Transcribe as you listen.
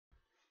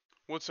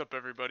What's up,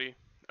 everybody?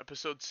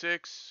 Episode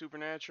 6,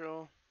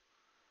 Supernatural.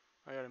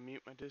 I gotta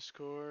mute my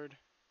Discord.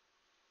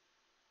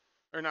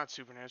 Or not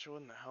Supernatural,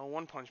 what in the hell?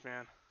 One Punch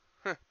Man.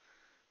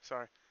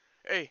 Sorry.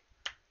 Hey,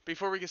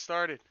 before we get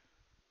started,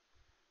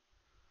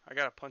 I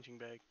got a punching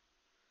bag.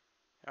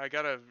 I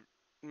gotta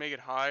make it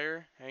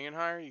higher, hanging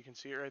higher. You can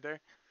see it right there.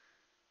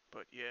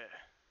 But yeah,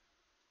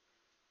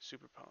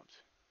 super pumped.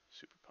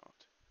 Super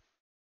pumped.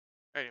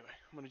 Anyway,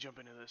 I'm gonna jump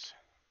into this.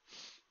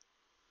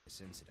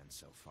 This incident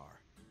so far.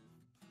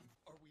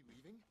 Are we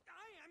leaving?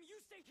 I am! You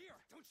stay here!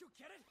 Don't you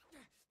get it?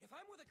 If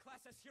I'm with a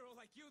Class S hero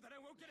like you, then I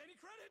won't get any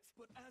credit!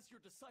 But as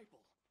your disciple...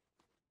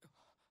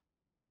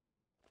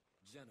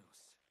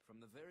 Genos,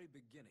 from the very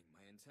beginning,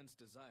 my intense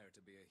desire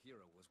to be a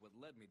hero was what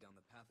led me down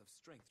the path of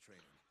strength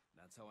training.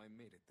 That's how I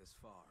made it this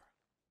far.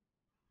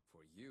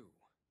 For you,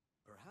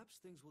 perhaps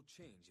things will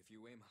change if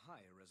you aim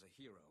higher as a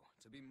hero,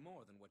 to be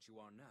more than what you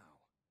are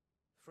now.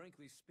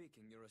 Frankly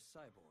speaking, you're a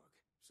cyborg,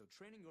 so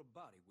training your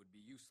body would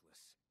be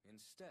useless.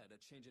 Instead, a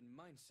change in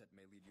mindset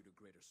may lead you to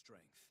greater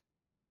strength.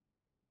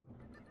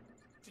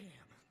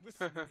 Damn,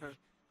 listen to me.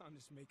 I'm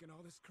just making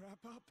all this crap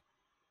up.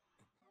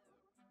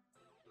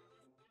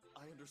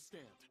 I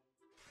understand.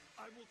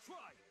 I will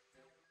try!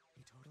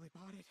 He totally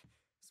bought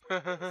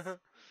it.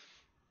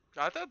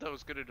 I thought that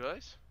was good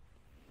advice.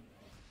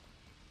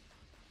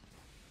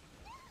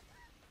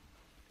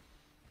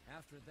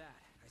 After that,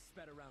 I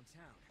sped around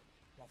town,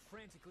 while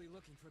frantically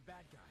looking for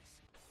bad guys.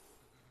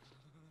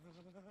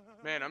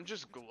 Man, I'm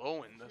just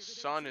glowing. The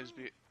sun is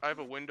I have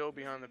a window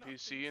behind the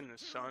PC and the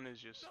sun is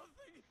just...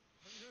 Nothing!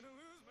 I'm gonna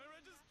lose my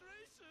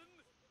registration!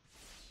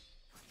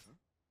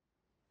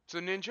 It's a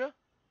ninja?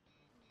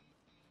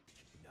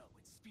 No,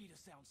 it's Speed of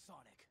Sound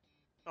Sonic.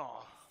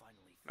 Oh,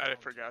 Finally I found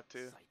forgot you,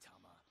 to.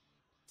 Saitama.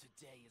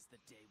 Today is the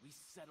day we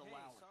settle Hey,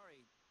 out.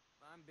 sorry.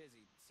 I'm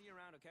busy. See you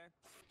around, okay?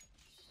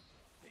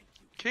 Think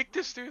you can Kick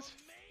this run dude.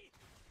 from me?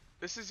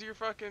 This is your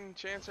fucking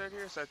chance right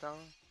here, Saitama.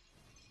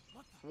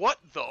 What the? What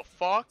the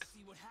fuck?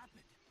 See what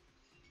happened.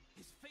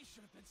 His face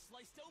should have been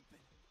sliced open,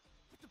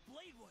 but the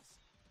blade was.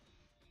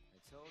 I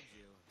told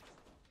you.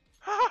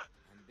 Ha!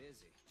 I'm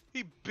busy.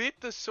 He bit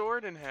the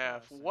sword in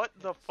half. Plus, I'm What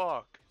the pissed.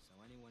 fuck? So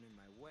anyone in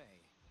my way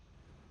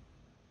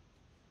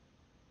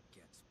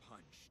gets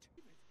punched.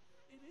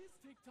 It is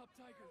Tank Top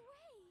Tiger.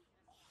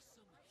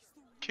 Awesome.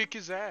 He's the Kick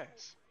his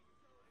ass.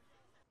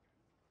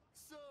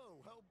 So,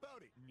 how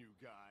about it, new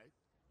guy?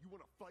 You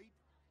wanna fight?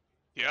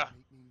 Yeah.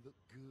 Make me look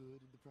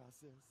good in the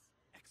process?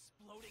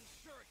 exploding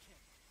shuriken.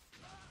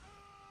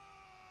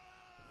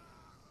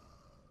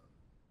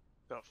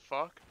 The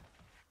fuck?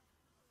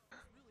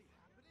 What's really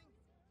happening?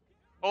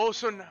 Oh,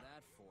 so What's all now...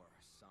 that for,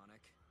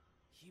 Sonic?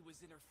 He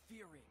was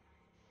interfering,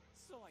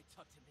 so I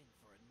tucked him in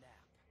for a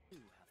nap.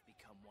 You have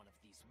become one of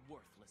these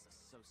worthless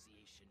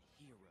association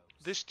heroes.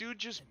 This dude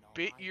just And all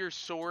bit I your have to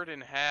sword do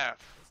in half.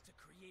 is to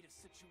create a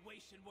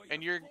situation where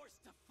And you're you're-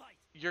 forced to fight.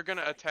 You're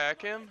gonna Fight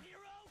attack like a him? hero?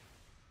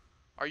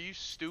 Are you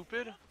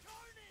stupid? Of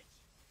carnage!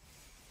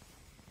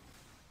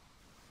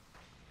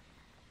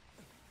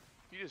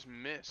 He just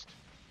missed.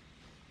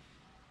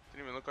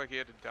 Didn't even look like he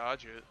had to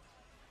dodge it.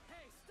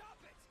 Hey, stop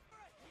it! You're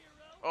a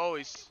hero. Oh,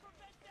 You can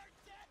prevent their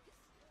deaths.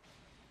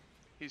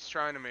 he's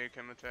trying to make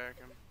him attack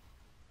him.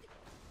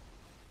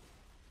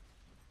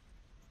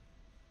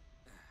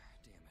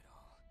 Damn it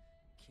all.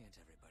 Can't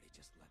everybody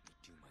just let me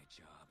do my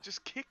job?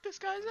 Just kick this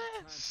guy's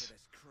Time for ass.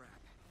 this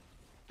crap.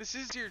 This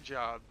is your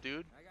job,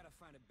 dude. I gotta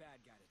find a bad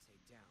guy to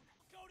take down.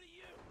 Go to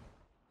you.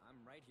 I'm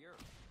right here.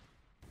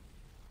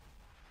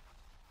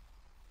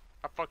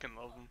 I fucking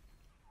love him.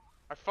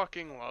 I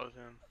fucking love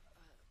him.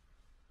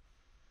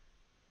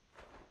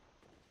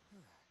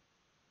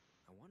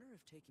 I wonder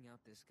if taking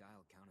out this guy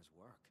will count as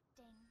work.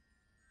 Ding.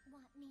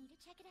 Want me to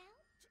check it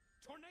out?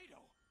 Tornado.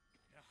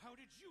 Now, how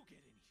did you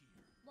get in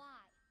here?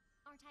 Why?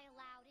 Aren't I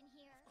allowed in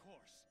here? Of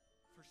course.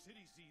 For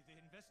City Z, the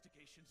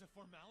investigation's a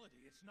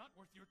formality. It's not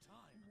worth your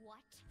time.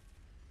 What?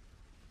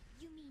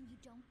 You mean you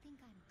don't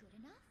think I'm good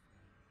enough?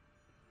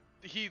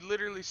 He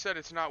literally said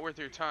it's not worth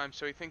your time,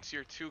 so he thinks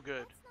you're too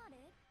good. That's not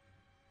it.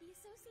 The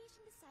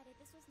association decided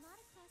this was not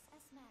a Class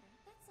S matter,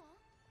 that's all.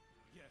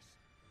 Yes,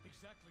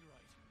 exactly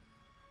right.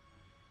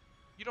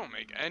 You don't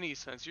make any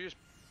sense. You're just...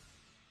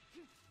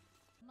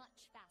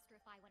 Much faster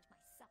if I went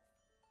myself.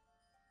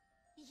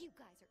 You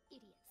guys are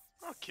idiots.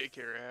 I'll kick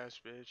your ass,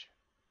 bitch.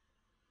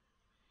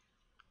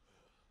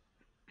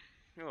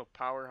 You little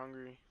power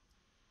hungry.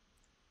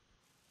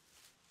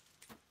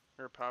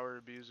 Or power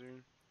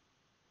abuser.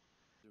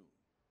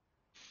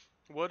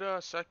 What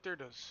sector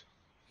does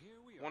Here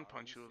we One are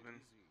Punch in live in?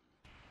 City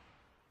Z.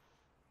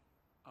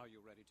 Are you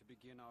ready to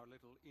begin our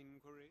little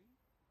inquiry?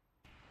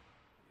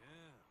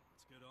 Yeah,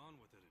 let's get on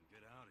with it and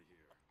get out of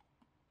here.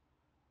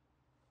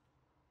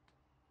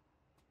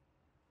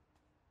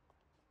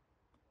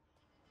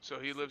 So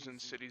he lives in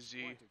City is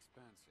Z. Quite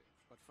expansive,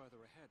 but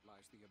further ahead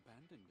lies the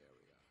abandoned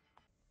area.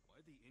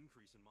 Why the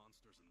increase in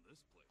monsters in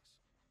this place?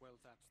 Well,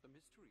 that's the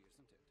mystery,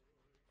 isn't it?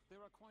 There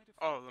are quite a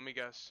few Oh, let me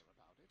things out guess. there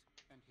about it,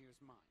 and here's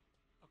mine.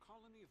 A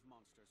colony of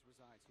monsters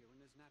resides here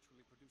and is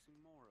naturally producing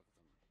more of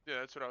them.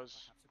 Yeah, that's what I was...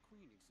 Perhaps a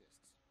queen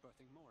exists, birthing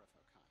something more of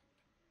her kind.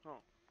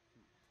 Oh.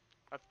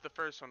 The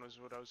first one was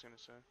what I was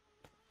gonna say.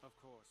 Of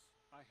course,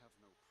 I have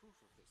no proof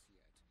of this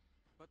yet,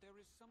 but there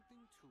is something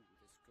to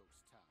this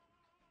ghost town.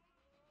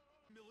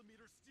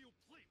 Millimeter steel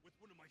plate with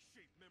one of my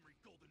shape memory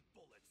golden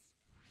bullets.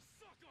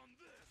 Suck on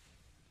this!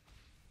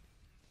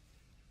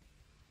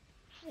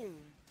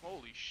 Boom.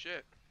 Holy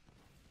shit.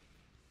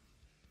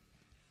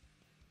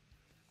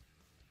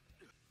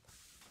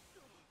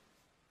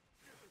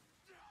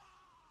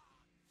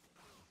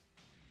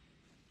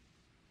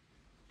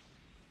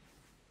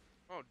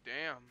 Oh,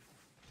 damn.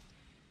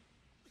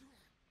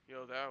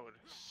 Yo, that would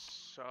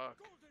suck.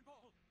 Golden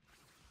ball!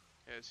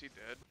 Yeah, is he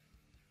dead?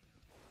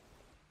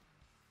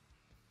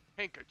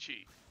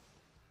 Handkerchief.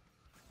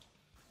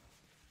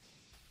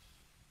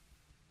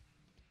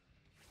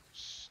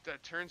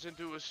 That turns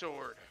into a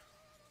sword.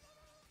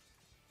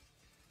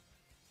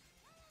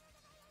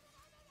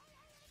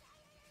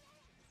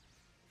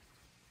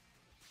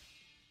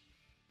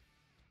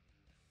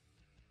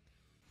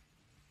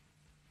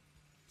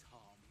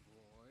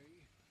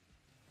 Tomboy.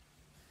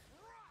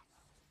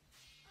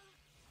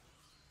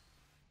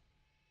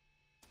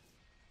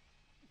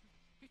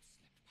 It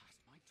slipped past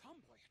my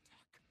tomboy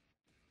attack.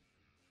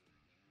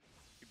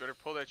 You better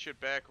pull that shit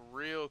back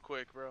real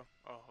quick, bro.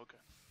 Oh,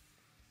 okay.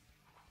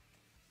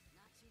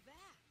 Not too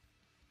bad.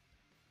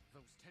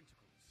 Those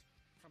tentacles,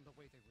 from the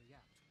way they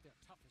react, they're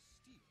tough as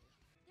steel.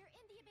 They're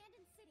in the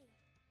abandoned city.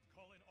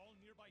 Call in all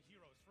nearby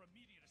heroes for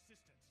immediate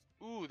assistance.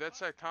 Ooh, that's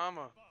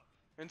Saitama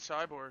and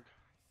Cyborg.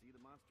 See the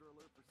monster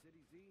alert for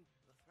City Z?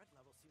 The threat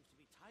level seems to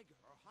be Tiger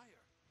or higher.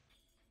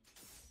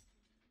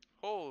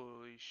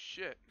 Holy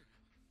shit.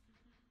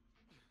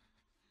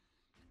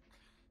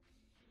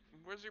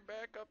 Where's your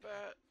backup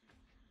at?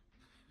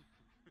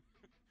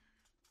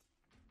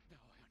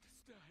 Now I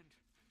understand.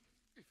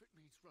 If it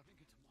means running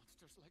into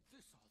monsters like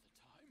this all the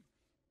time,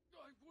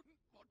 I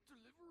wouldn't want to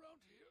live around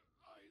here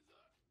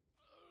either.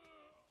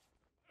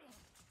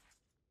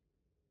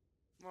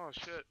 Oh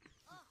shit.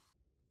 Oh,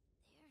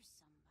 there's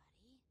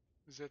somebody.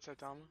 Is that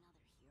Saitama?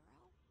 Another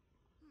hero?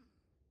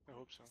 I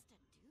hope so.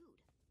 Just a dude.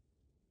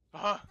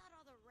 Ah, I thought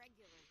all the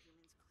regular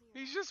humans cleared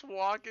he's out. just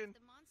walking.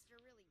 The monster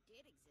really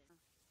did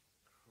exist.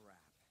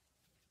 Crap.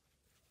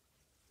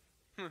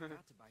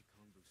 Forgot to buy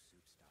kombu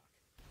soup stock.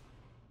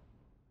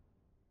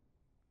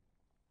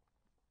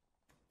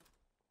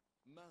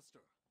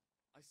 Master,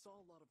 I saw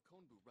a lot of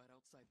konbu right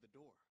outside the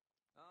door.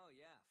 Oh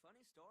yeah,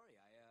 funny story.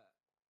 I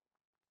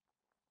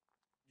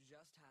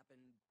just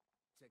happened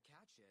to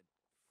catch it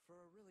for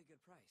a really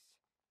good price.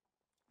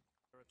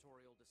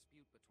 Territorial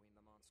dispute between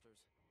the monsters.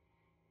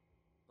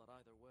 But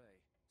either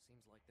way,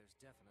 seems like there's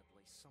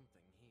definitely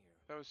something here.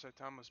 That was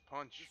Saitama's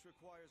punch. This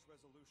requires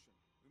resolution.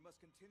 We must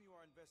continue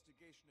our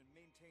investigation and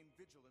maintain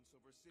vigilance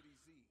over City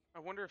Z.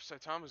 I wonder if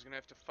Saitama's gonna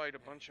have to fight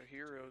a bunch of Did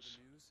you hear heroes.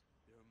 the news?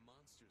 There are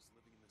monsters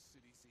living in the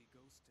City Z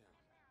ghost town.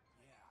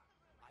 Yeah,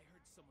 I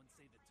heard someone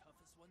say the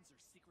toughest ones are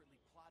secretly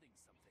plotting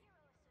something.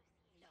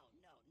 No,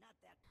 not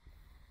that.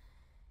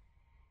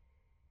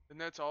 And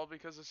that's all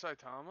because of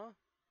Saitama?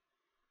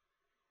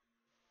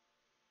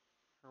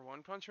 Or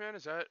One Punch Man?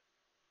 Is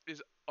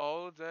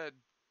all of that,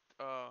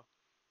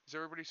 is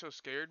everybody so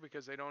scared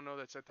because they don't know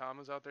that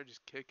Saitama's out there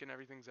just kicking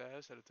everything's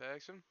ass that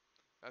attacks him?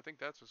 I think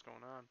that's what's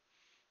going on.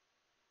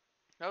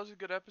 That was a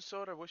good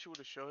episode. I wish it would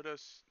have showed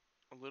us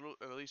a little,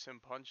 at least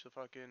him punch the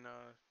fucking,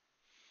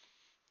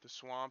 the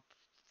swamp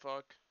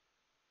fuck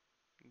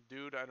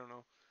dude. I don't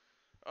know.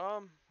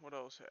 What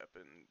else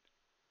happened?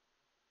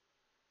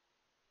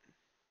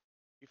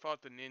 He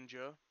fought the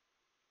ninja.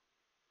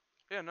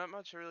 Yeah, not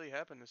much really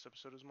happened this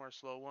episode. It was more a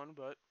slow one,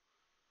 but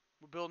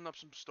we're building up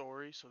some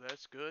story, so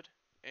that's good.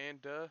 And,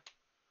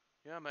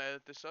 yeah, I'm gonna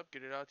edit this up,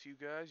 get it out to you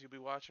guys. You'll be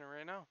watching it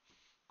right now.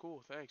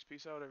 Cool, thanks.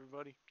 Peace out,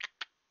 everybody.